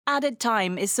added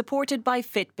time is supported by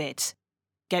Fitbit.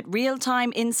 Get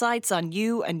real-time insights on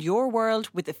you and your world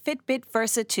with the Fitbit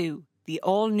Versa 2, the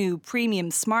all-new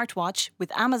premium smartwatch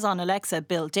with Amazon Alexa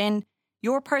built in,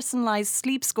 your personalised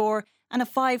sleep score and a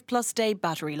 5+ day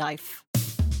battery life.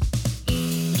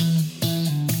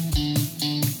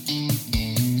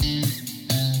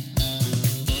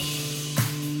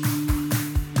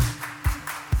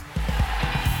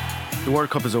 The World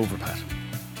Cup is over, Pat.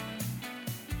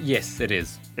 Yes, it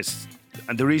is.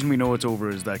 And the reason we know it's over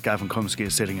is that Gavin Cumsky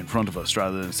is sitting in front of us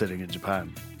rather than sitting in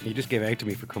Japan. He just gave out to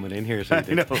me for coming in here. So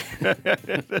I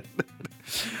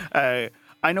know.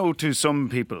 I know to some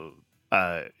people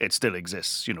it still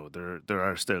exists. You know, there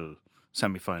are still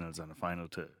semi-finals and a final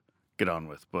to get on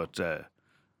with. But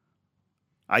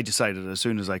I decided as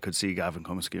soon as I could see Gavin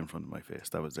Cumsky in front of my face,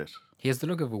 that was it. He has the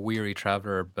look of a weary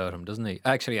traveller about him, doesn't he?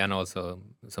 Actually, and also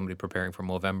somebody preparing for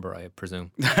Movember, I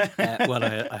presume. Well,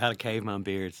 I had a caveman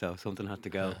beard, so something had to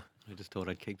go. I just thought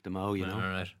I'd keep the mo, you know. All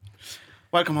right.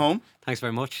 Welcome home. Thanks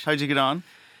very much. How'd you get on?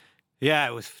 Yeah,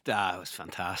 it was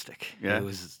fantastic. Yeah. It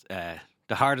was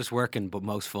the hardest working but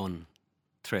most fun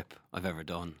trip I've ever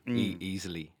done,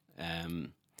 easily.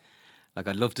 Like,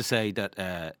 I'd love to say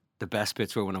that the best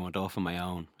bits were when I went off on my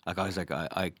own. Like, I was like,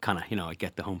 I kind of, I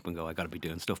get the hump and go, I got to be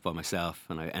doing stuff by myself.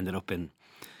 And I ended up in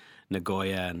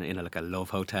Nagoya and in like a love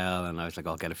hotel, and I was like,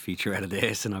 I'll get a feature out of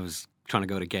this. And I was trying to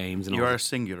go to games. And you are a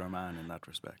singular man in that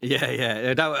respect.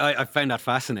 Yeah. I found that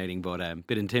fascinating, but a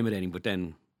bit intimidating, but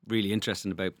then really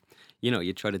interesting about,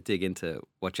 you try to dig into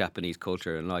what Japanese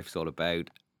culture and life's all about.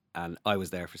 And I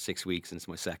was there for 6 weeks, and it's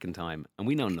my second time, and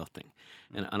we know nothing.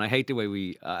 And I hate the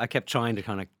way I kept trying to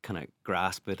kind of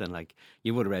grasp it, and like,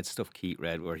 you would have read stuff Keith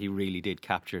read where he really did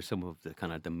capture some of the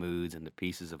kind of the moods and the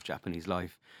pieces of Japanese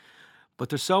life. But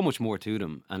there's so much more to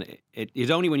them, and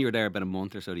it's only when you're there about a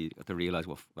month or so that you have to realise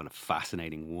what a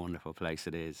fascinating, wonderful place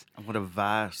it is. And what a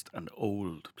vast and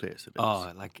old place it is.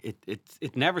 Oh, like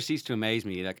it never ceased to amaze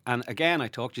me. Like, and again, I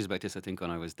talked to you about this, I think,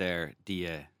 when I was there.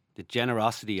 The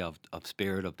generosity of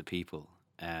spirit of the people.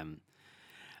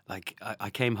 Like, I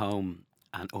came home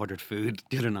and ordered food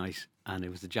the other night, and it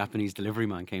was the Japanese delivery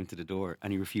man came to the door,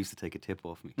 and he refused to take a tip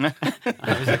off me. And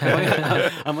I was like,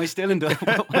 am I still in the...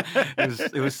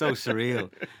 it was so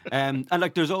surreal. And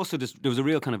like, there was a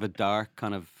real kind of a dark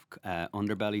kind of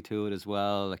underbelly to it as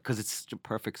well, because it's such a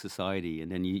perfect society. And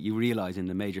then you realise in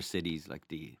the major cities, like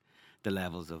the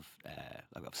levels of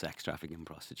sex trafficking and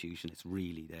prostitution, it's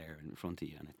really there in front of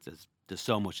you, and there's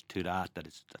so much to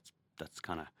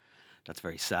that's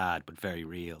very sad but very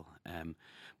real.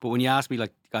 But when you ask me,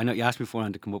 like, I know you asked me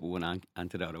beforehand to come up with one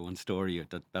anecdote or one story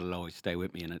that'll always stay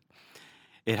with me, and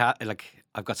like,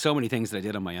 I've got so many things that I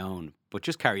did on my own, but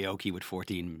just karaoke with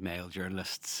 14 male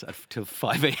journalists till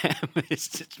 5 a.m. is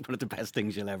just one of the best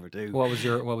things you'll ever do. What was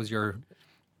your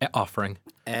offering?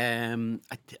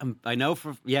 I know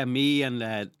me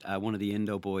and one of the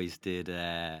Indo boys did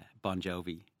Bon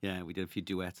Jovi. Yeah, we did a few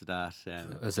duets of that.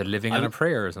 Was it Living on a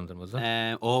Prayer or something, was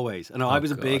it? Always. I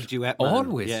was a big duet man.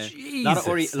 Always? Yeah.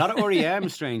 Jesus. A lot of R.E.M.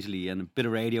 strangely, and a bit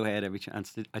of Radiohead every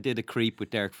chance. I did a Creep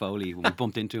with Derek Foley when we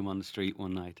bumped into him on the street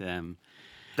one night.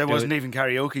 There wasn't even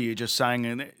karaoke, you just sang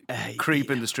in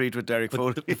Creep in the street with Derek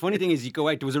Foley. The funny thing is, you go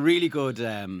out, there was a really good...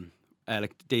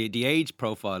 like the age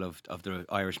profile of the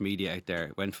Irish media out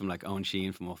there went from like Owen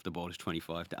Sheehan from Off the Ball is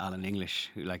 25 to Alan English,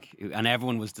 and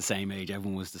everyone was the same age,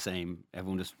 everyone was the same,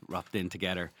 everyone just wrapped in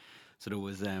together. So there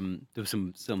was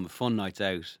some fun nights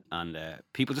out, and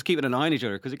people just keeping an eye on each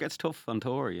other because it gets tough on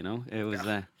tour, It was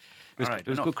it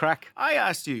was good crack.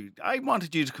 I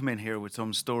wanted you to come in here with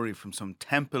some story from some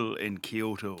temple in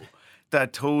Kyoto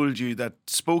that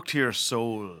spoke to your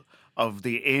soul of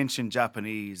the ancient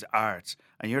Japanese art,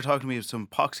 and you're talking to me of some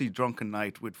poxy drunken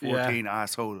night with 14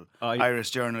 asshole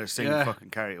Irish journalists singing fucking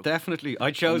karaoke. Definitely.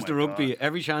 I chose the rugby. God.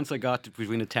 Every chance I got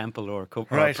between a temple or a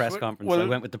press conference, I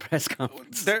went with the press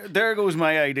conference. There goes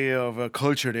my idea of a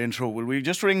cultured intro. Will we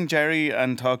just ring Jerry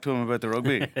and talk to him about the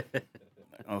rugby?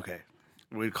 Okay.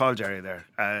 We'll call Jerry there.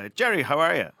 Jerry, how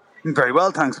are you? Very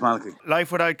well, thanks, Malky.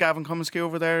 Life without Gavin Cumsky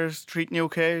over there is treating you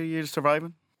okay? Are you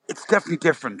surviving? It's definitely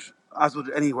different, as would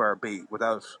anywhere be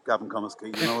without Gavin Cumsky.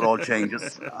 It all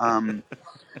changes.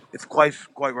 It's quite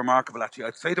remarkable, actually.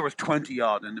 I'd say there was 20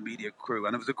 odd in the media crew,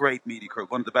 and it was a great media crew,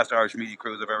 one of the best Irish media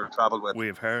crews I've ever travelled with.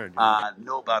 We've heard.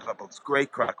 No bad troubles.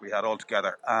 Great crack we had all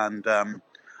together. And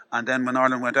then when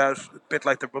Ireland went out, a bit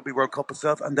like the Rugby World Cup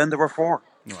itself, and then there were 4.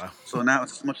 Wow. So now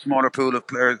it's a much smaller pool of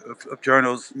players, of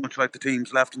journos, much like the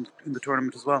teams left in the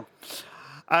tournament as well.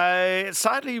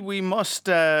 Sadly, we must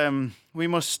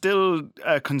still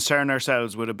concern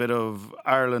ourselves with a bit of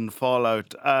Ireland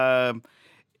fallout.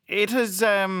 It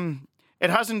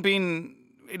hasn't been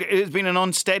it has been an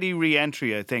unsteady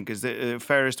re-entry, I think, is the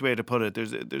fairest way to put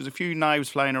it. There's a few knives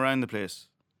flying around the place.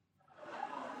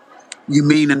 You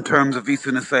mean in terms of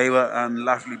Issa Nasewa and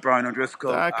latterly Brian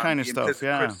O'Driscoll? That kind of stuff,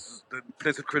 yeah. The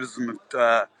implicit criticism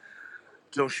of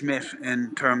Joe Schmidt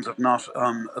in terms of not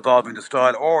evolving the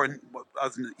style, or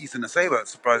as Issa Nasewa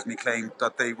surprisingly claimed,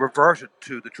 that they reverted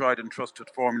to the tried and trusted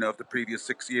formula of the previous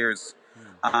 6 years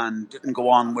and didn't go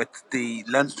on with the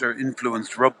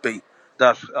Leinster-influenced rugby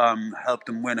that helped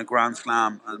them win a Grand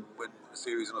Slam and win a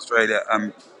series in Australia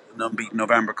and an unbeaten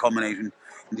November culminating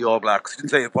in the All Blacks. He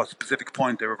didn't say at what specific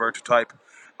point they revert to type.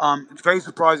 It's very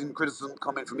surprising criticism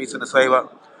coming from Issa Nasewa.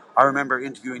 I remember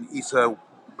interviewing Issa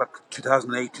back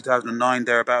 2008, 2009,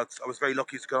 thereabouts. I was very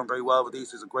lucky to get on very well with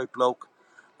Issa. He's a great bloke.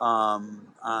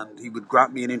 And he would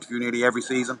grant me an interview nearly every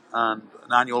season, and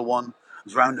an annual one. I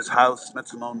was around his house, met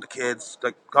some of the kids,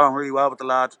 got on really well with the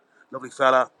lad, lovely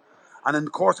fella. And in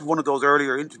the course of one of those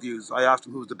earlier interviews, I asked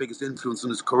him who was the biggest influence in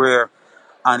his career,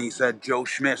 and he said Joe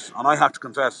Schmidt. And I have to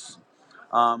confess,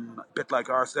 a bit like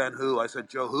Arsene Who, I said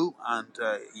Joe Who, and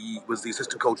he was the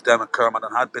assistant coach then at Kermit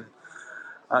and had been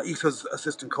Issa's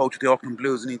assistant coach at the Auckland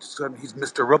Blues, and he described him, he's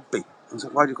Mr. Rugby. I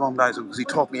said, why do you call him that? Because he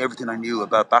taught me everything I knew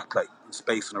about backplay and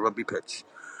space on a rugby pitch.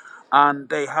 And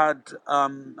they had, I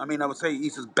would say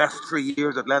Issa's best 3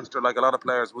 years at Leinster, like a lot of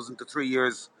players, wasn't the 3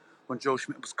 years when Joe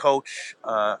Schmidt was coach.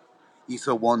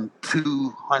 Issa won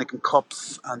 2 Heineken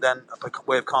Cups, and then, by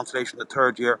way of consolation, the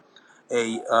third year,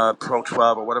 a Pro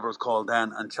 12 or whatever it was called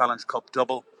then, and Challenge Cup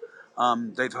double.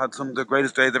 They've had some of the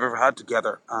greatest days they've ever had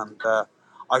together. And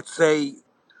I'd say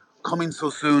coming so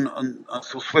soon and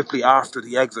so swiftly after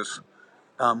the exit,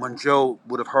 when Joe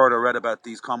would have heard or read about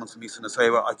these comments from Issa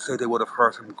Nasewa, I'd say they would have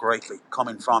hurt him greatly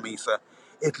coming from Issa.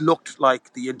 It looked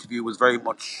like the interview was very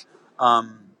much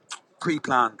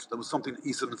pre-planned. There was something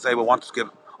Issa Nasewa wanted to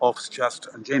get off his chest,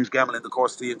 and James Gemmell, in the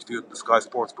course of the interview in the Sky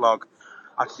Sports blog,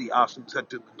 actually asked him, said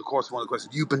to him in the course of one of the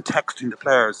questions, you've been texting the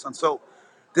players. And so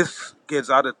this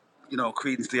gives added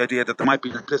credence to the idea that there might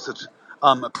be an implicit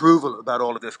approval about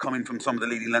all of this coming from some of the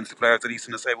leading Leinster players that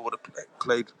Issa Nasewa would have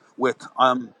played with.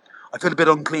 I feel a bit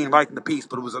unclean writing the piece,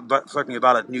 but it was certainly a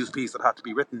valid news piece that had to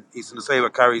be written. Issa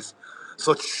Nasewa carries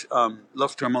such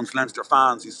lustre amongst Leinster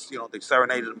fans. They've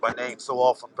serenaded him by name so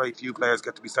often. Very few players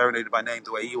get to be serenaded by name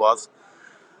the way he was.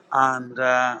 And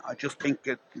I just think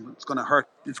it's going to hurt.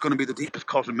 It's going to be the deepest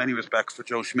cut in many respects for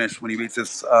Joe Schmidt when he reads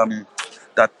this,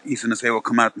 that Issa Nasewa will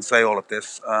come out and say all of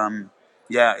this.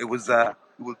 It's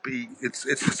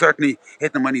certainly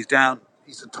hitting him when he's down.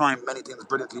 He's timed many things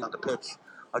brilliantly on the pitch.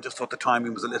 I just thought the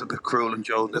timing was a little bit cruel in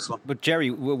Joe in this one. But Jerry,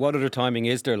 what other timing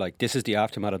is there? Like, this is the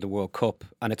aftermath of the World Cup,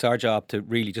 and it's our job to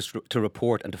really just to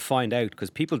report and to find out, because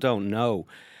people don't know.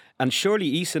 And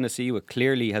surely Issa Nasewa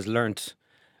clearly has learnt,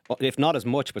 if not as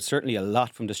much, but certainly a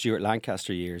lot from the Stuart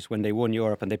Lancaster years when they won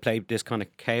Europe and they played this kind of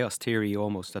chaos theory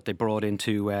almost that they brought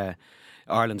into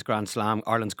Ireland's Grand Slam,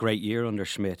 Ireland's great year under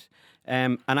Schmidt.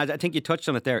 And I think you touched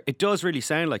on it there. It does really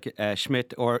sound like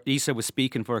Schmidt or Issa was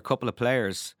speaking for a couple of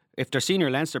players. If they're senior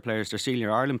Leinster players, they're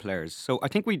senior Ireland players. So I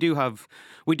think we do have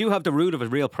the root of a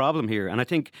real problem here. And I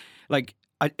think,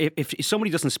 if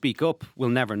somebody doesn't speak up, we'll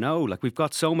never know. Like, we've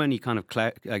got so many kind of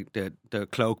the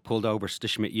cloak pulled over the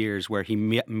Schmidt years where he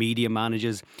media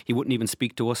manages. He wouldn't even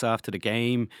speak to us after the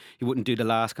game. He wouldn't do the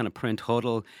last kind of print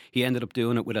huddle. He ended up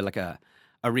doing it with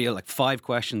a real 5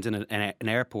 questions in an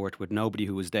airport with nobody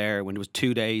who was there when there was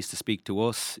 2 days to speak to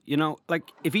us.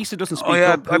 If Issa doesn't speak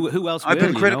up, who else will?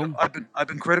 I've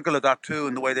been critical of that too,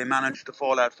 in the way they managed the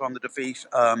fallout from the defeat.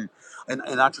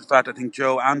 In actual fact, I think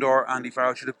Joe and/or Andy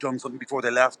Farrell should have done something before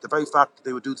they left. The very fact that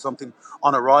they would do something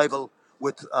on arrival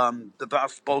with the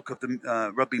vast bulk of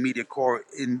the rugby media corps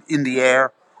in the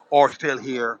air or still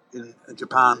here in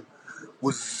Japan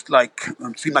was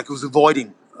seemed like it was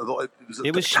avoiding.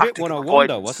 It was Schmidt 101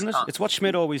 though, wasn't it? It's what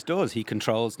Schmidt always does. He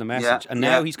controls the message.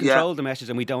 Now he's controlled the message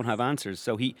and we don't have answers.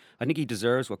 So I think he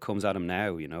deserves what comes at him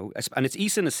now, And it's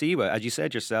Issa Nasewa, as you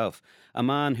said yourself, a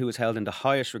man who is held in the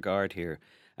highest regard here.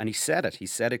 And he said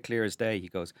it clear as day. He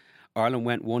goes, Ireland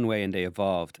went one way and they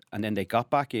evolved. And then they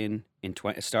got back in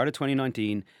started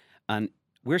 2019, and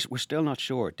we're still not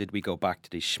sure. Did we go back to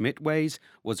the Schmidt ways?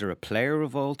 Was there a player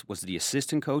revolt? Was it the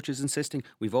assistant coaches insisting?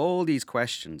 We've all these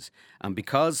questions. And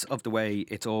because of the way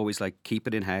it's always keep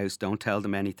it in-house, don't tell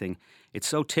them anything, it's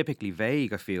so typically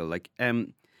vague, I feel. Like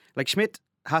Schmidt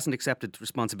hasn't accepted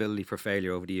responsibility for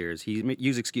failure over the years. He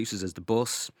used excuses as the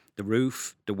bus, the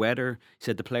roof, the weather. He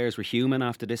said the players were human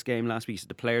after this game last week. He said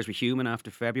the players were human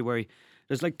after February.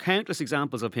 There's countless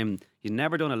examples of him. He's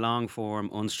never done a long form,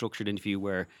 unstructured interview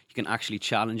where you can actually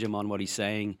challenge him on what he's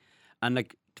saying. And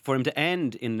for him to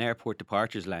end in an airport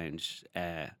departures lounge,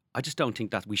 I just don't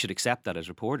think that we should accept that as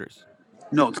reporters.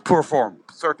 No, it's poor form.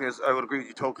 Certainly, I would agree with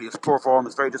you totally. It's poor form.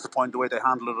 It's very disappointing the way they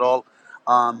handled it all.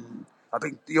 I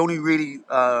think the only really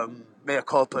mea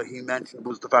culpa he mentioned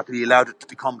was the fact that he allowed it to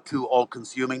become too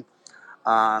all-consuming.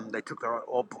 They took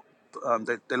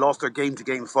they lost their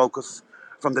game-to-game focus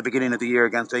from the beginning of the year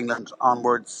against England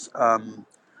onwards, and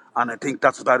I think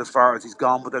that's about as far as he's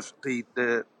gone with it.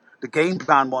 The game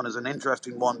plan one is an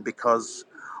interesting one because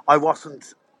I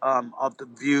wasn't of the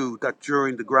view that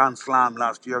during the Grand Slam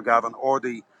last year, Gavin, or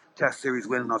the Test Series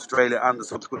win in Australia and the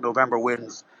subsequent November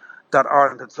wins, that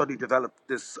Ireland had suddenly developed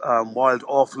this wild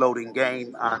offloading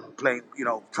game and playing,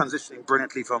 transitioning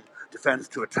brilliantly from defence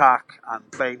to attack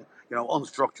and playing,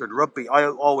 unstructured rugby. I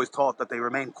always thought that they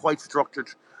remained quite structured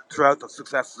throughout the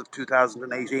successes of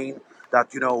 2018, that,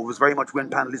 it was very much win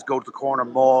penalties, go to the corner,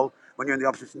 maul. When you're in the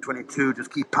opposition 22,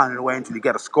 just keep pounding away until you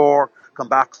get a score, come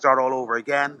back, start all over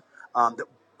again.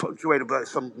 Punctuated by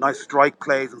some nice strike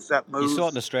plays and set moves. You saw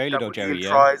it in Australia, though, Jerry.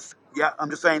 Tries. Yeah,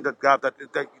 I'm just saying that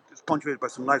it's punctuated by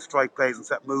some nice strike plays and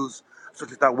set moves,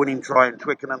 such as that winning try in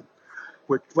Twickenham,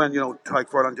 which when Tadhg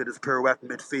Furlong did his pirouette in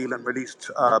midfield and released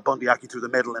Bundy Aki through the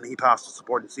middle, and he passed to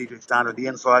supporting CJ Standard the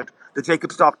inside. The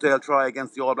Jacob Stockdale try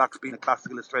against the All Blacks being a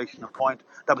classic illustration of point.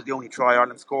 That was the only try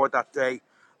Ireland scored that day.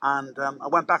 And I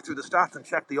went back through the stats and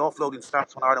checked the offloading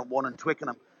stats when Ireland won in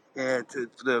Twickenham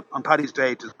on Paddy's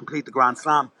Day to complete the Grand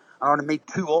Slam. And Ireland made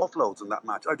 2 offloads in that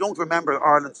match. I don't remember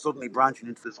Ireland suddenly branching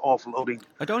into this offloading.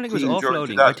 I don't think it was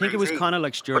offloading. I think it was kind of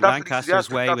like Stuart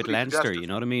Lancaster's way with Leinster, you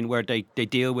know what I mean, where they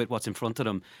deal with what's in front of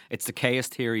them. It's the chaos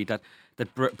theory that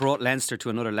brought Leinster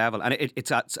to another level. And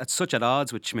it's at such at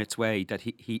odds with Schmidt's way that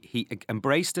he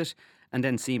embraced it and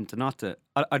then seemed to not to.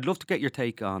 I'd love to get your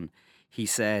take on. He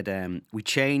said, we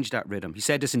changed that rhythm. He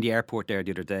said this in the airport there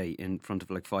the other day in front of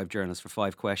like 5 journalists for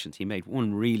 5 questions. He made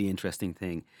one really interesting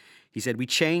thing. He said, we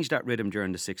changed that rhythm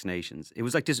during the Six Nations. It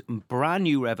was like this brand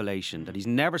new revelation that he's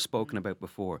never spoken about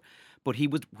before, but he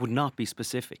would not be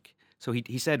specific. So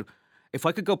he said, if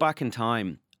I could go back in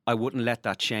time, I wouldn't let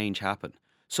that change happen.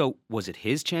 So was it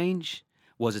his change?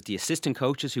 Was it the assistant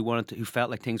coaches who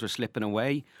felt like things were slipping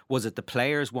away? Was it the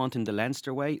players wanting the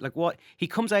Leinster way? Like what? He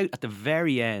comes out at the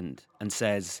very end and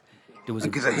says there was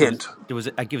gives a hint. Gives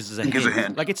us a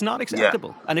hint. Like it's not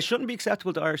acceptable, and it shouldn't be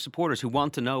acceptable to Irish supporters who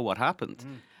want to know what happened.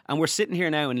 And we're sitting here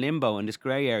now in limbo in this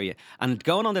grey area, and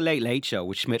going on the Late Late Show,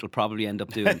 which Schmidt will probably end up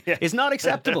doing, is not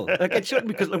acceptable. Like it shouldn't,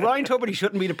 because Ryan Tubridy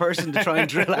shouldn't be the person to try and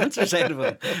drill answers out of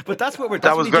him. But that's what we're.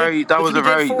 That was a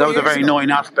very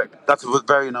annoying aspect. That's a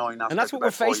very annoying aspect. And that's what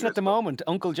we're facing at the moment.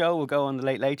 Uncle Joe will go on the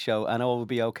Late Late Show, and all will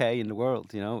be okay in the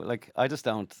world. Like I just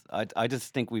don't. I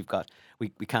just think we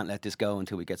can't let this go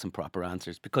until we get some proper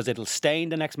answers, because it'll stain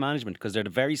the next management, because they're the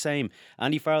very same.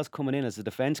 Andy Farrell's coming in as the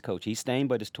defence coach. He's stained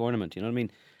by this tournament. You know what I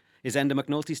mean? Is Enda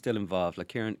McNulty still involved? Like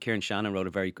Kieran Shannon wrote a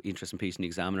very interesting piece in the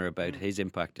Examiner about his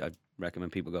impact. I'd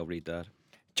recommend people go read that.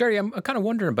 Jerry, I'm kind of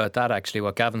wondering about that, actually,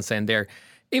 what Gavin's saying there.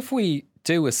 If we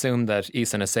do assume that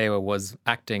Isa Nasewa was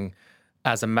acting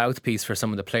as a mouthpiece for some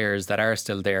of the players that are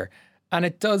still there, and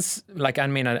it does,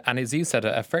 and as you said,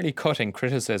 a fairly cutting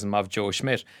criticism of Joe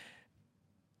Schmidt.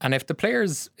 And if the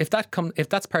players, if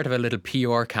that's part of a little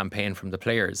PR campaign from the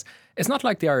players, it's not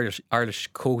like the Irish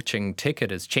coaching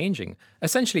ticket is changing.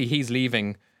 Essentially, he's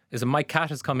leaving. Is it Mike Catt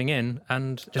is coming in,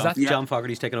 and John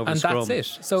Fogarty's taking over and the scrum. And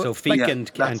that's it. So Feek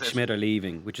and Schmidt are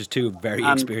leaving, which is 2 very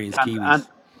experienced Kiwis.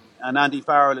 And Andy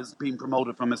Farrell is being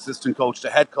promoted from assistant coach to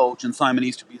head coach, and Simon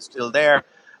Easterby is still there,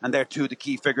 and they're 2 of the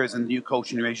key figures in the new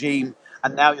coaching regime.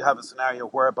 And now you have a scenario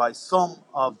whereby some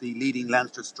of the leading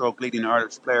Leinster leading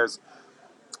Irish players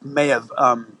may have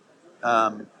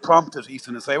prompted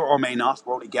Isa Nasewa, or may not.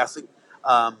 We're only guessing,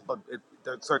 but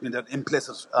there's certainly that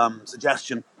implicit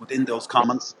suggestion within those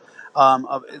comments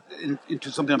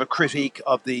into something of a critique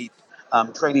of the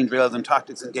training drills and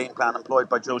tactics and game plan employed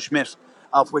by Joe Schmidt,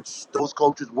 of which those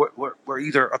coaches were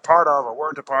either a part of or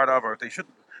weren't a part of, or if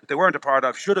they weren't a part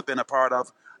of, should have been a part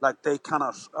of. Like, they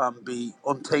cannot be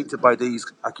untainted by these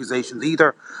accusations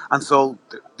either, and so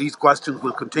these questions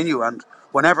will continue. And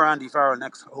whenever Andy Farrell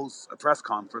next hosts a press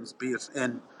conference, be it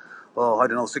in,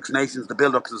 Six Nations, the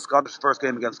build-up to the Scottish first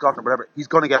game against Scotland, whatever, he's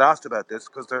going to get asked about this,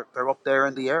 because they're up there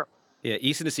in the air. Yeah,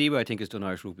 Isa Nasewa, I think, has done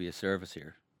Irish rugby a service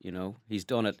here. He's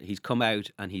done it. He's come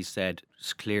out and he's said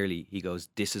clearly, he goes,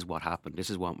 this is what happened. This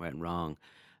is what went wrong.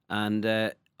 And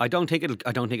I don't think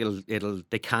it'll.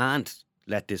 They can't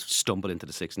let this stumble into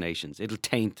the Six Nations. It'll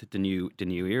taint the new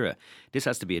era. This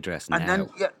has to be addressed now.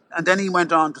 And then he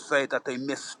went on to say that they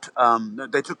missed,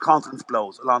 they took confidence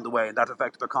blows along the way, and that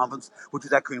affected their confidence, which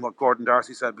is echoing what Gordon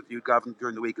Darcy said with you, Gavin,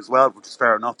 during the week as well, which is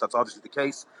fair enough. That's obviously the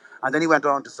case. And then he went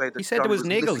on to say that He said Johnny there was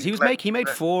niggles. He made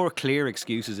 4 clear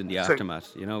excuses in the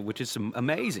aftermath, which is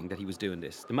amazing that he was doing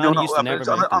this. The man used to never make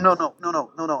them.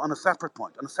 No. On a separate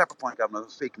point, Gavin, I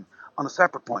was speaking. On a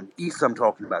separate point, Issa I'm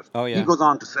talking about. Oh, yeah. He goes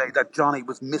on to say that Johnny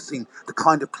was missing the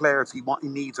kind of players he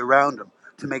needs around him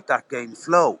to make that game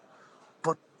flow.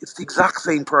 But it's the exact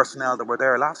same personnel that were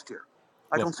there last year.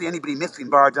 I don't see anybody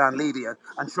missing bar Dan Levy,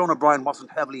 and Sean O'Brien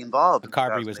wasn't heavily involved.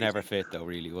 Carberry was never fit, though,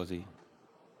 really, was he?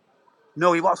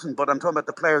 No, he wasn't, but I'm talking about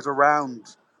the players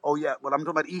around. Oh, yeah, well, I'm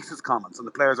talking about Issa's comments and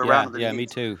the players around. Yeah, me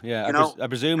too. Yeah, I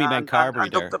presume he meant Carberry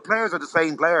there. The players are the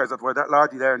same players that were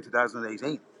largely there in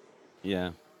 2018.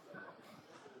 Yeah.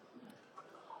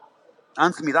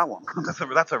 Answer me that one.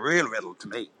 That's a real riddle to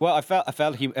me. Well, I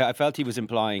felt he was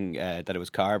implying that it was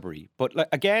Carberry, but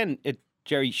again,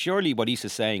 Jerry, surely what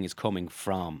Issa's saying is coming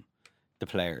from the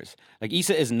players. Like,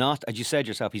 Issa is not, as you said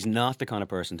yourself, he's not the kind of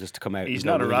person just to come out. He's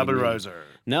not a rabble-rouser.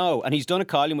 No, and he's done a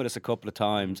column with us a couple of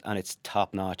times, and it's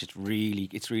top notch. It's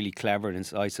really clever and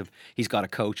incisive. He's got a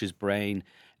coach's brain.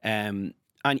 And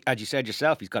as you said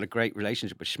yourself, he's got a great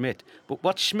relationship with Schmidt. But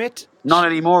what Schmidt... Not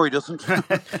anymore, he doesn't.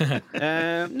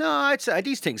 No, I'd say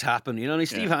these things happen.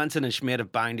 Steve Hansen and Schmidt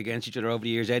have banged against each other over the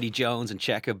years. Eddie Jones and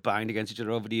Cech have banged against each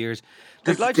other over the years.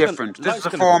 This is different. This is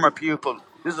a former pupil.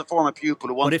 This is a former pupil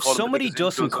who wants to call him. But if somebody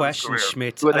doesn't question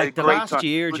Schmidt, like the last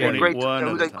year, Jerry... We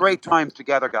had great times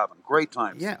together, Gavin. Great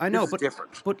times. Yeah, I know, but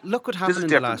different. But look what happened in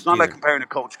the last year. It's not like comparing a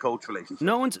coach-coach relationship.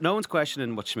 No one's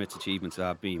questioning what Schmidt's achievements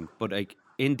have been. But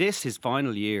in his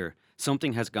final year,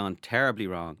 something has gone terribly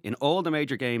wrong. In all the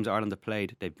major games Ireland have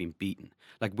played, they've been beaten.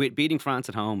 Like, beating France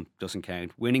at home doesn't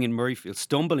count. Winning in Murrayfield,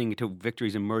 stumbling to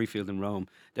victories in Murrayfield and Rome,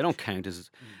 they don't count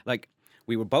as... Like,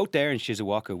 we were both there in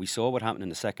Shizuoka. We saw what happened in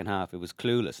the second half. It was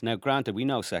clueless. Now, granted, we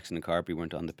know Sexton and Carberry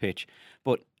weren't on the pitch,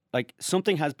 but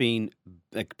something has been,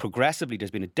 progressively,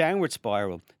 there's been a downward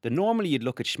spiral. That normally you'd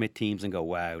look at Schmidt teams and go,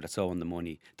 wow, that's all on the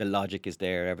money. The logic is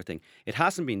there, everything. It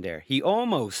hasn't been there. He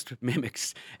almost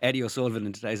mimics Eddie O'Sullivan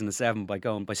in 2007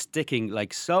 by sticking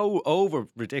so over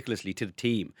ridiculously to the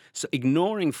team, so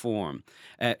ignoring form.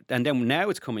 And then now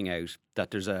it's coming out that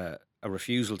there's a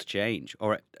refusal to change,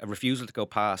 or a refusal to go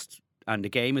past, and the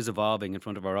game is evolving in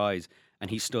front of our eyes,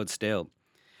 and he stood still.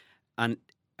 And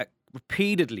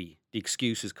repeatedly, the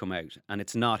excuses come out, and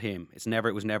it's not him.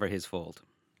 It was never his fault.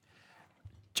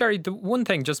 Jerry, the one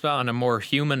thing just on a more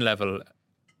human level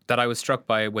that I was struck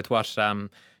by with what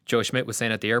Joe Schmidt was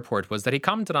saying at the airport was that he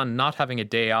commented on not having a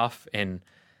day off in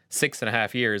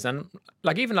 6.5 years, and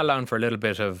even allowing for a little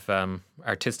bit of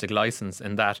artistic license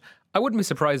in that. I wouldn't be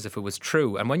surprised if it was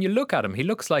true. And when you look at him, he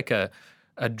looks like a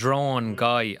drawn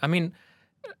guy. I mean,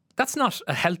 that's not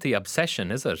a healthy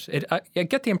obsession, is it? I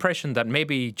get the impression that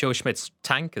maybe Joe Schmidt's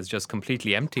tank is just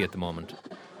completely empty at the moment.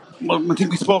 Well, I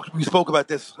think we spoke about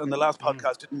this on the last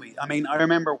podcast, didn't we? I mean, I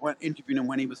remember interviewing him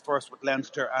when he was first with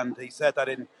Leinster, and he said that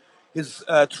in his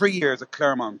 3 years at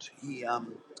Claremont, he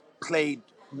played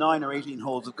 9 or 18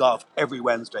 holes of golf every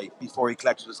Wednesday before he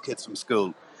collected his kids from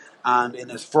school. And in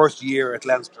his first year at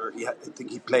Leinster, I think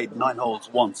he played 9 holes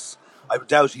once. I'd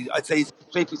say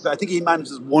safely. I think he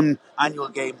manages one annual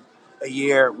game a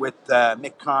year with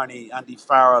Mick Carney, Andy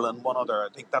Farrell, and one other. I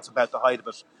think that's about the height of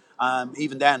it.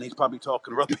 Even then, he's probably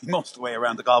talking rugby most of the way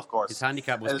around the golf course. His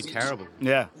handicap must be terrible.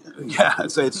 Yeah. Yeah,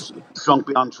 I'd say it's shrunk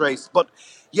beyond trace. But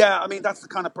yeah, I mean, that's the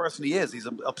kind of person he is. He's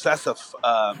obsessive,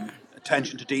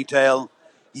 attention to detail.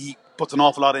 He puts an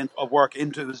awful lot of work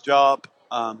into his job.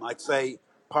 I'd say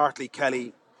partly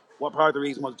Kelly, part of the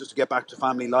reason was just to get back to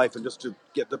family life and just to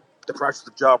get the pressures of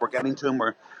the job were getting to him,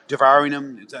 were devouring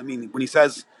him. I mean, when he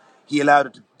says he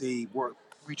allowed the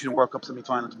reaching a World Cup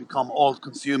semi-final to become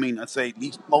all-consuming, I'd say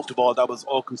most of all that was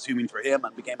all-consuming for him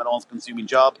and became an all-consuming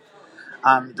job.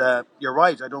 And you're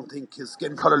right, I don't think his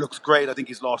skin colour looks great. I think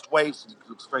he's lost weight. He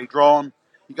looks very drawn.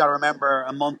 You got to remember,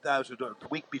 a month out, the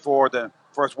week before the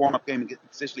first warm-up game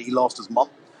against Italy, he lost his mum,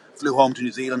 flew home to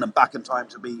New Zealand and back in time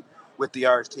to be with the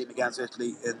Irish team against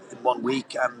Italy in 1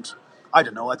 week. And I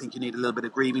don't know, I think you need a little bit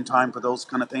of grieving time for those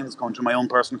kind of things, going through my own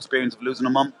personal experience of losing a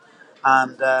mum.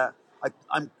 And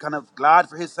I'm kind of glad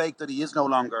for his sake that he is no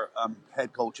longer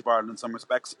head coach of Ireland in some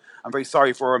respects. I'm very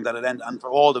sorry for him that it ended, and for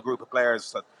all the group of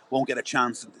players that won't get a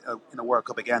chance in a World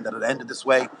Cup again, that it ended this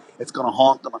way. It's going to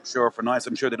haunt them, I'm sure, for nights.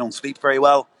 I'm sure they don't sleep very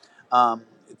well.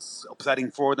 It's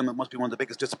upsetting for them. It must be one of the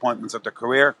biggest disappointments of their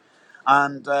career.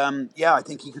 And I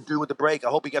think he could do with the break. I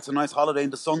hope he gets a nice holiday in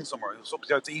the sun somewhere. He's up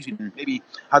there, it's easy. Maybe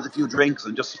has a few drinks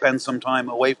and just spends some time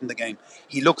away from the game.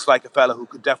 He looks like a fella who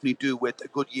could definitely do with a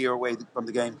good year away from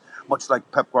the game, much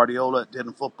like Pep Guardiola did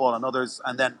in football and others.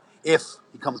 And then if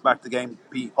he comes back to the game,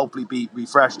 hopefully be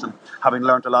refreshed and having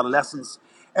learned a lot of lessons.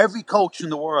 Every coach in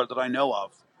the world that I know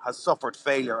of has suffered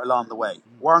failure along the way.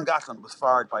 Warren Gatland was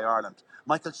fired by Ireland.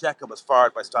 Michael Cheika was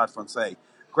fired by Stade Francais.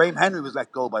 Graham Henry was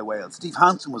let go by Wales. Steve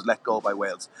Hansen was let go by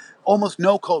Wales. Almost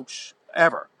no coach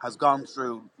ever has gone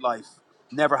through life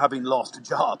never having lost a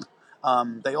job.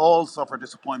 They all suffer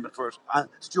disappointment for it. And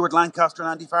Stuart Lancaster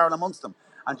and Andy Farrell amongst them.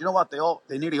 And you know what?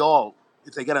 They nearly all,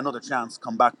 if they get another chance,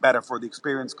 come back better for the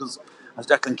experience. Because, as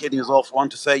Declan Kidney is also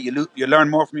want to say, you learn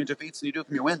more from your defeats than you do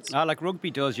from your wins. Like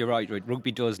rugby does, you're right.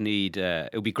 Rugby does need,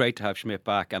 it would be great to have Schmidt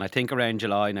back. And I think around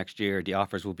July next year, the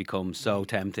offers will become so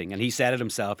tempting. And he said it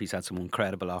himself, he's had some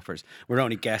incredible offers. We're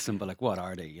only guessing, but what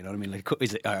are they? You know what I mean?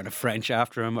 Are the French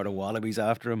after him? Are the Wallabies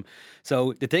after him?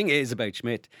 So the thing is about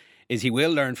Schmidt is he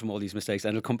will learn from all these mistakes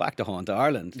and he'll come back to haunt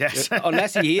Ireland. Yes.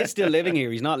 Unless he is still living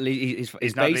here. He's not. His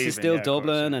base leaving, is still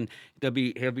Dublin, course,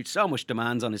 and he'll be so much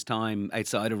demands on his time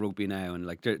outside of rugby now. And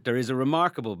there is he's a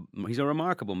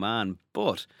remarkable man,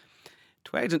 but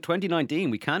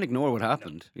 2019, we can't ignore what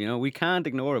happened. We can't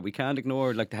ignore it. We can't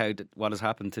ignore what has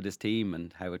happened to this team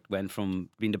and how it went from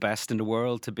being the best in the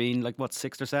world to being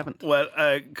 6th or 7th. Well,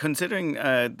 considering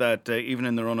that even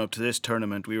in the run up to this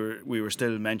tournament, we were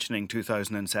still mentioning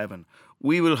 2007.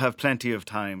 We will have plenty of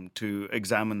time to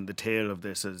examine the tale of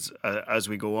this as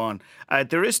we go on.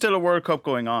 There is still a World Cup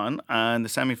going on, and the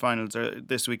semi-finals are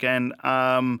this weekend.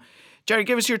 Jerry,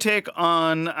 give us your take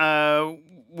on.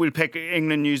 We'll pick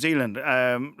England, New Zealand.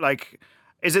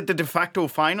 Is it the de facto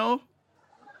final?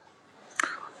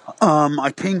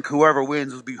 I think whoever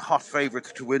wins will be hot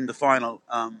favourites to win the final.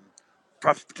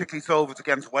 Perhaps particularly so if it's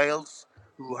against Wales,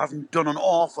 who haven't played an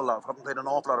awful lot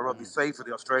of rugby, save for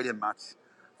the Australian match,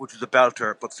 which was a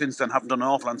belter. But since then, haven't done an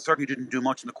awful lot and certainly didn't do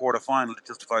much in the quarter-final to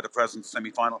justify their presence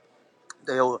semi-final.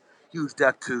 They owe a huge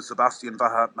debt to Sebastian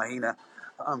Mahina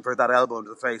for that elbow into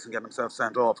the face and getting himself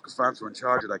sent off, because France were in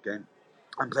charge of that game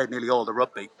and played nearly all the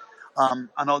rugby. And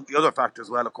the other factor as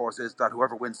well, of course, is that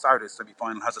whoever wins Saturday's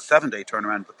semi-final has a 7-day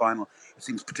turnaround to the final. It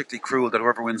seems particularly cruel that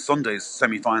whoever wins Sunday's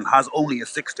semi-final has only a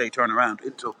 6-day turnaround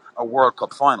into a World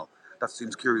Cup final. That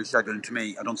seems curious scheduling to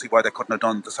me. I don't see why they couldn't have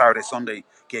done the Saturday-Sunday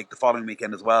gig the following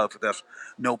weekend as well, for that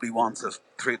nobody wants a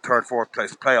third, fourth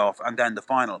place playoff and then the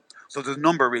final. So there's a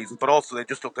number of reasons, but also they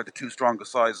just looked like the two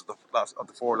strongest sides of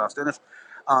the four last in it.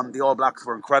 The All Blacks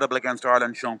were incredible against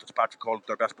Ireland. Sean Fitzpatrick called it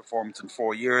their best performance in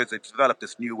 4 years. They've developed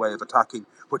this new way of attacking,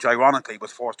 which ironically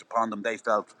was forced upon them, they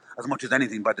felt, as much as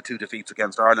anything, by the two defeats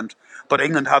against Ireland. But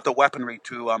England have the weaponry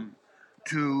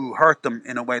to hurt them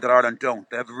in a way that Ireland don't.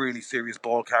 They have really serious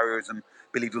ball carriers and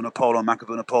Billy Vunipola, Maka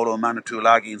Vunipola, Manitou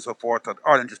Lagi and so forth that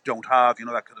Ireland just don't have.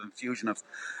 That kind of infusion of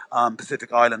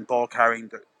Pacific Island ball carrying.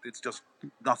 It's just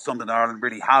not something that Ireland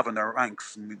really have in their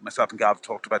ranks. And myself and Gav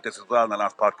talked about this as well in the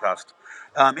last podcast.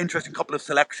 Interesting couple of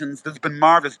selections. There's been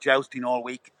marvellous jousting all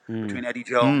week between Eddie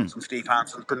Jones and Steve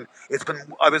Hansen. It's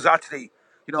been. I was actually,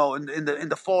 in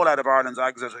the fallout of Ireland's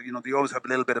exit, they always have a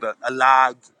little bit of a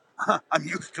lag. I'm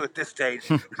used to it at this stage.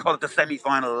 We call it the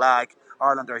semi-final lag.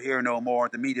 Ireland are here no more.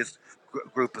 The media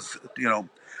group is,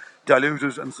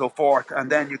 diluted and so forth. And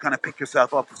then you kind of pick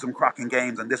yourself up with some cracking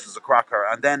games, and this is a cracker.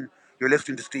 And then you're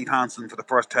listening to Steve Hansen for the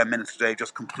first 10 minutes today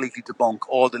just completely debunk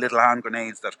all the little hand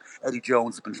grenades that Eddie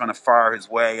Jones has been trying to fire his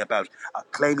way about,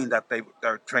 claiming that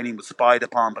their training was spied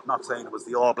upon, but not saying it was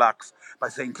the All Blacks, by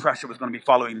saying pressure was going to be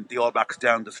following the All Blacks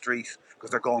down the street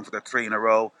because they're going for their 3 in a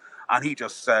row. And he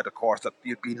just said, of course, that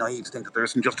you'd be naive to think that there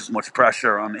isn't just as much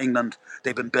pressure on England.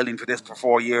 They've been building for this for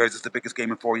 4 years. It's the biggest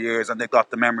game in 4 years. And they've got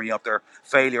the memory of their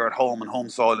failure at home and home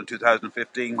soil in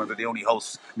 2015, where they're the only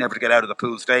hosts never to get out of the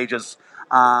pool stages.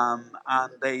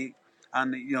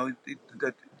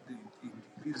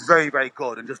 He's very, very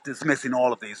good, and just dismissing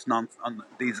all of these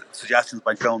suggestions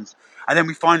by Jones. And then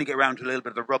we finally get around to a little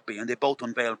bit of the rugby, and they both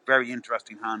unveiled very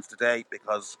interesting hands today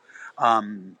because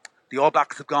the All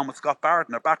Blacks have gone with Scott Barrett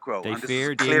in their back row. They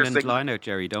fear the England line-out,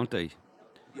 Jerry, don't they?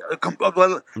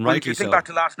 Well, if you think back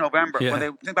to last November,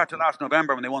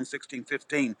 when they won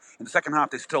 16-15, in the second half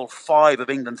they stole 5 of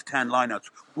England's 10 lineouts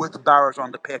with Barrett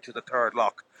on the pitch as the third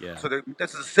lock. Yeah. So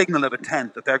this is a signal of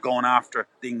intent that they're going after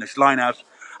the English lineout.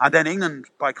 And then England,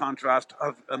 by contrast,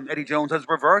 Eddie Jones has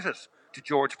reverted to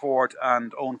George Ford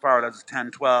and Owen Farrell as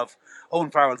 10-12.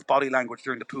 Owen Farrell's body language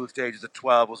during the pool stages at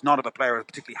 12 was not of a player who's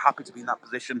particularly happy to be in that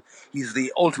position. He's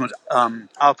the ultimate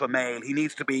alpha male. He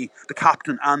needs to be the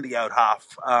captain and the out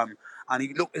half. And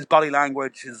his body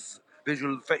language, his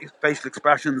visual facial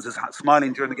expressions, his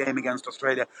smiling during the game against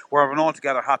Australia, were an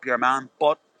altogether happier man.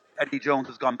 But Eddie Jones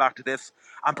has gone back to this,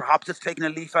 and perhaps it's taken a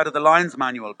leaf out of the Lions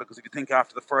manual, because if you think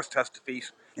after the first Test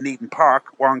defeat in Eden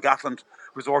Park, Warren Gatland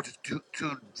resorted to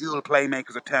two dual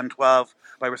playmakers at 10-12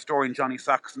 by restoring Johnny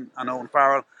Saxon and Owen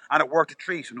Farrell, and it worked a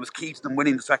treat, and it was key to them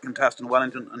winning the second Test in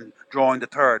Wellington and drawing the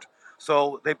third.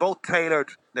 So they've both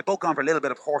gone for a little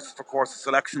bit of horses for courses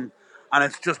selection, and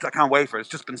it's just, I can't wait for it. It's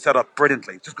just been set up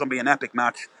brilliantly. It's just going to be an epic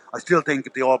match. I still think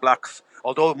if the All Blacks,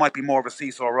 although it might be more of a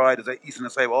seesaw ride, as Isan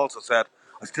Esewa also said,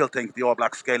 I still think if the All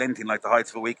Blacks scale anything like the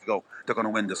heights of a week ago, they're going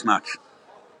to win this match.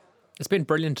 It's been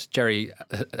brilliant, Gerry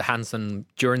Hansen,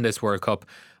 during this World Cup.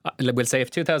 We'll say if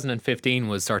 2015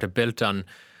 was sort of built on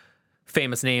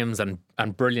famous names and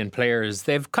brilliant players,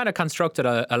 they've kind of constructed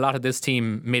a lot of this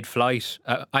team mid-flight.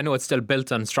 I know it's still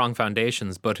built on strong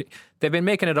foundations, but they've been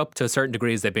making it up to a certain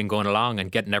degree as they've been going along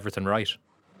and getting everything right.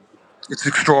 It's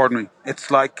extraordinary. It's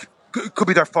like, it could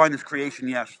be their finest creation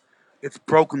yet. It's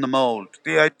broken the mould.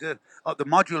 The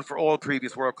module for all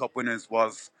previous World Cup winners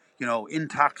was,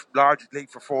 intact largely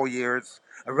for 4 years,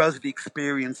 a relatively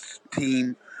experienced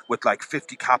team with like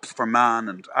 50 caps per man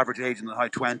and average age in the high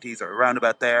 20s or around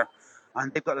about there.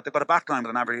 And they've got a backline with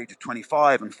an average age of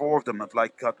 25, and 4 of them have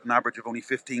got an average of only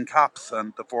 15 caps,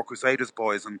 and the 4 Crusaders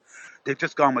boys, and they've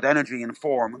just gone with energy and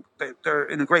form. They're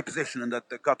in a great position in that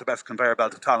they've got the best conveyor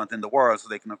belt of talent in the world, so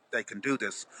they can do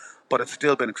this. But it's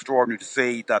still been extraordinary to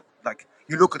see that,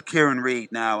 you look at Kieran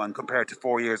Reid now and compare it to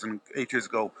 4 years and 8 years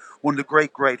ago, one of the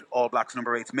great All Blacks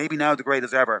number 8s, maybe now the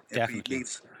greatest ever. Definitely. If he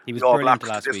leads he was the All brilliant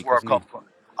Blacks last to this week, World wasn't Cup.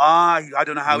 I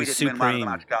don't know how he was didn't win Man of the supreme.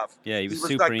 Match, Gav. Yeah, he was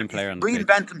supreme player on the pitch.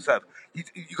 Reinvent himself.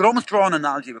 You could almost draw an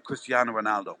analogy with Cristiano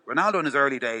Ronaldo. Ronaldo in his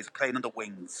early days playing on the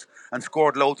wings and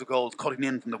scored loads of goals cutting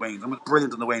in from the wings and was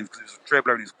brilliant on the wings because he was a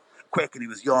dribbler and he was quick and he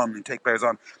was young and he'd take players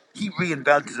on. He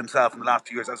reinvented himself in the last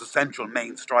few years as a central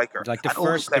main striker. Like the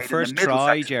first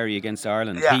try, Gerry, against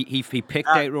Ireland, he picked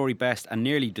out Rory Best and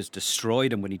nearly just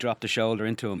destroyed him when he dropped the shoulder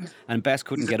into him. And Best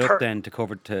couldn't get up then to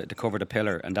cover the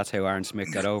pillar, and that's how Aaron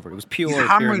Smith got over. It was pure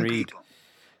Kieran Reid.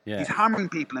 Yeah. He's hammering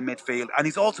people in midfield, and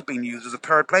he's also being used as a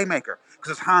third playmaker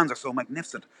because his hands are so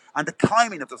magnificent. And the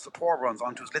timing of the support runs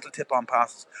onto his little tip-on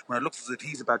passes when it looks as if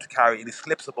he's about to carry and he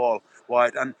slips the ball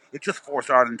wide, and it just forced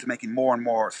Ireland into making more and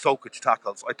more soakage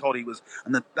tackles. I thought he was,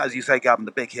 and as you say, Gavin,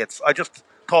 the big hits. I just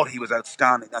thought he was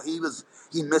outstanding. Now he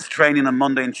missed training on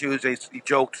Monday and Tuesday. He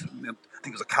joked, I think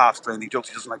it was a calf strain. He jokes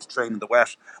he doesn't like to train in the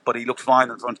wet, but he looked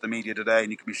fine in front of the media today,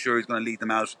 and you can be sure he's going to lead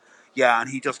them out. Yeah, and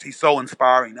he's so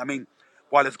inspiring. I mean,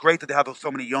 while it's great that they have so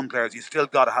many young players, you still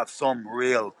got to have some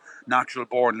real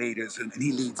natural-born leaders, and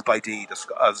he leads by deed,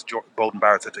 as Bowden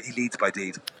Barrett said. He leads by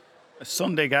deed.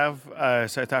 Sunday, Gav,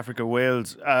 South Africa,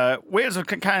 Wales. Wales have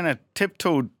kind of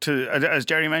tiptoed to, as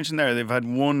Gerry mentioned there, they've had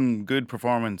one good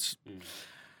performance.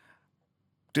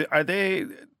 They're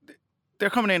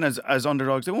coming in as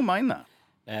underdogs. They won't mind that.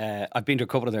 I've been to a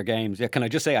couple of their games. Yeah, can I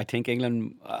just say I think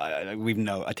England? I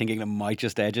think England might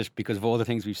just edge it because of all the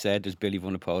things we've said. There's Billy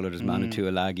Vunipola, there's Manu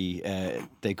Tuilagi.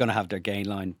 They're going to have their gain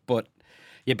line. But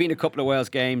you've been to a couple of Wales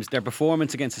games. Their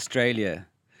performance against Australia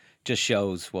just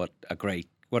shows what a great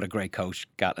coach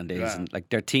Gatland is. Yeah. And like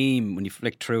their team, when you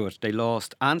flick through it, they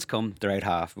lost Anscombe, they're out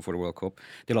half before the World Cup.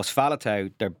 They lost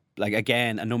Faletau. They're like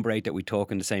again a number 8 that we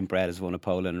talk in the same bread as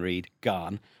Vunipola and Reid.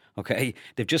 Gone. Okay,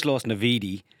 they've just lost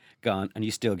Navidi. Gone, and you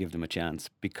still give them a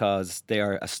chance because they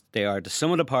are the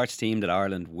sum of the parts team that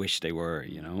Ireland wish they were.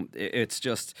 It's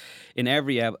just in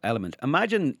every element.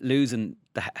 Imagine losing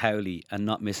the Howley and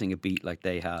not missing a beat like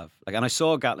they have. And I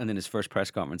saw Gatland in his first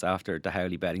press conference after the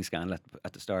Howley betting scandal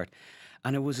at the start,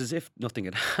 and it was as if nothing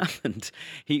had happened.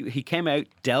 He came out,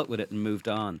 dealt with it, and moved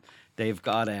on. They've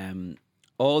got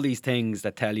all these things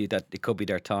that tell you that it could be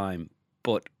their time,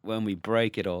 but when we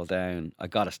break it all down, I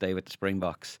got to stay with the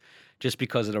Springboks. Just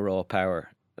because of the raw power.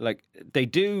 They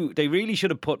really should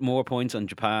have put more points on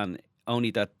Japan, only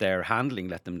that their handling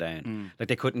let them down.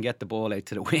 They couldn't get the ball out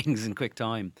to the wings in quick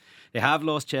time. They have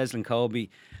lost Cheslin Colby,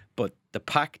 but the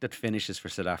pack that finishes for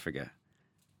South Africa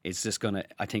is just going to,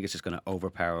 I think it's just going to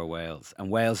overpower Wales. And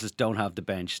Wales just don't have the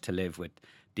bench to live with.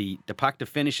 The pack that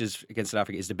finishes against South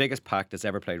Africa is the biggest pack that's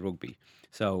ever played rugby.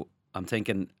 So I'm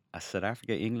thinking a South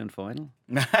Africa-England final.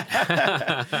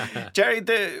 Gerry,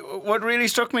 what really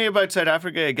struck me about South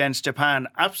Africa against Japan,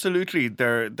 absolutely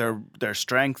their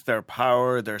strength, their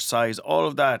power, their size, all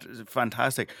of that is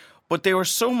fantastic. But they were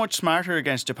so much smarter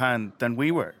against Japan than we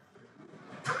were.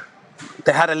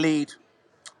 They had a lead.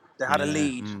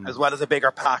 As well as a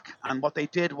bigger pack. And what they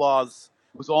did was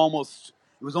almost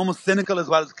It was almost cynical as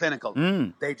well as clinical.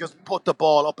 They just put the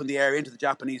ball up in the air into the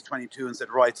Japanese 22 and said,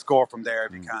 right, score from there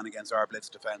if you can against our blitz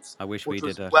defence. I wish we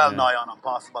did that. Well nigh on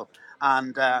impossible.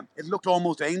 And it looked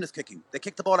almost aimless kicking. They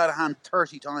kicked the ball out of hand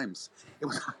 30 times. It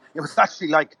was actually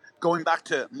like going back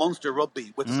to Munster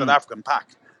rugby with the South African pack.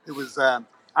 It was, and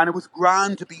it was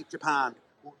grand to beat Japan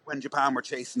when Japan were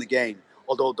chasing the game.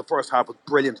 Although the first half was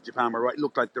brilliant, Japan were right,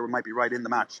 looked like they might be right in the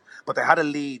match. But they had a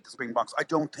lead, the Springboks. I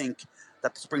don't think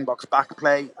that the Springboks' back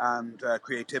play and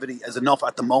creativity is enough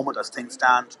at the moment as things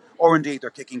stand, or indeed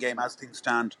their kicking game as things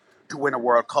stand, to win a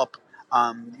World Cup.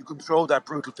 You can throw that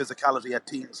brutal physicality at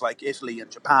teams like Italy and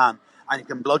Japan, and you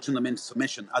can bludgeon them into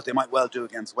submission, as they might well do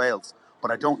against Wales.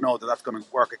 But I don't know that that's going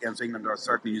to work against England or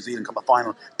certainly New Zealand come a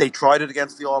final. They tried it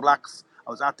against the All Blacks. I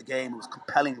was at the game. It was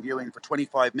compelling viewing for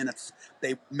 25 minutes.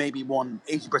 They maybe won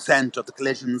 80% of the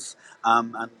collisions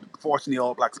and forcing the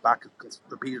All Blacks back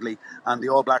repeatedly. And the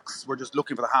All Blacks were just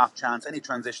looking for the half chance, any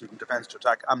transition from defence to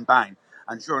attack, and bang.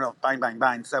 And sure enough, bang, bang,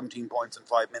 bang, 17 points in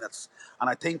 5 minutes. And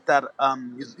I think that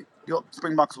the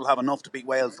Springboks will have enough to beat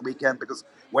Wales the weekend, because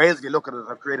Wales, if you look at it,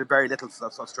 have created very little to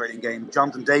that Australian game.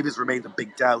 Jonathan Davies remains a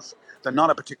big doubt. They're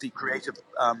not a particularly creative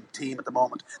team at the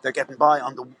moment. They're getting by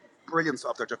on the brilliance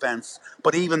of their defence,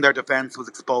 but even their defence was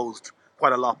exposed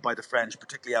quite a lot by the French,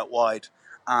 particularly out wide.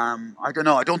 I don't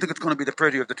know. I don't think it's going to be the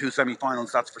prettier of the two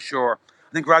semi-finals, that's for sure.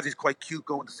 I think Razzie's quite cute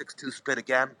going to 6-2 split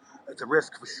again. It's a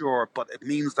risk for sure, but it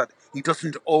means that he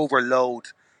doesn't overload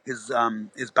his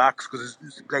backs, because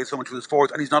he plays so much with his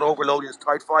forwards, and he's not overloading his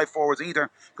tight 5 forwards either,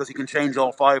 because he can change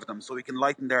all 5 of them, so he can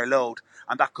lighten their load,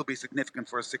 and that could be significant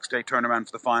for a 6-day turnaround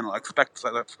for the final. I expect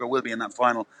South Africa will be in that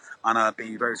final, and I'd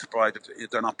be very surprised if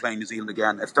they're not playing New Zealand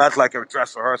again. It felt like a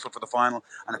dress rehearsal for the final,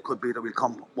 and it could be that we'll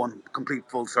come one complete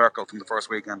full circle from the first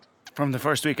weekend. From the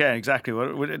first weekend, exactly.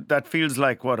 That feels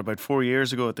like, about 4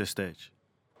 years ago at this stage?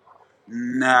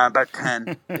 Nah, about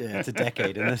 10. Yeah, it's a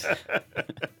decade, isn't it?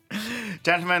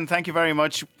 Gentlemen, thank you very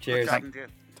much. Cheers.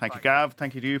 Thank you, Gav.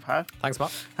 Thank you to you, Pat. Thanks, Matt.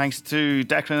 Thanks to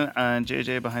Declan and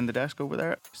JJ behind the desk over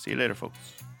there. See you later, folks.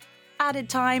 Added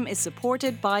Time is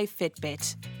supported by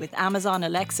Fitbit. With Amazon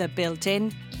Alexa built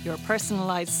in, your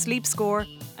personalised sleep score,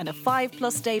 and a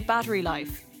 5+ day battery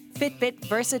life. Fitbit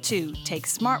Versa 2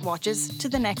 takes smartwatches to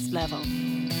the next level.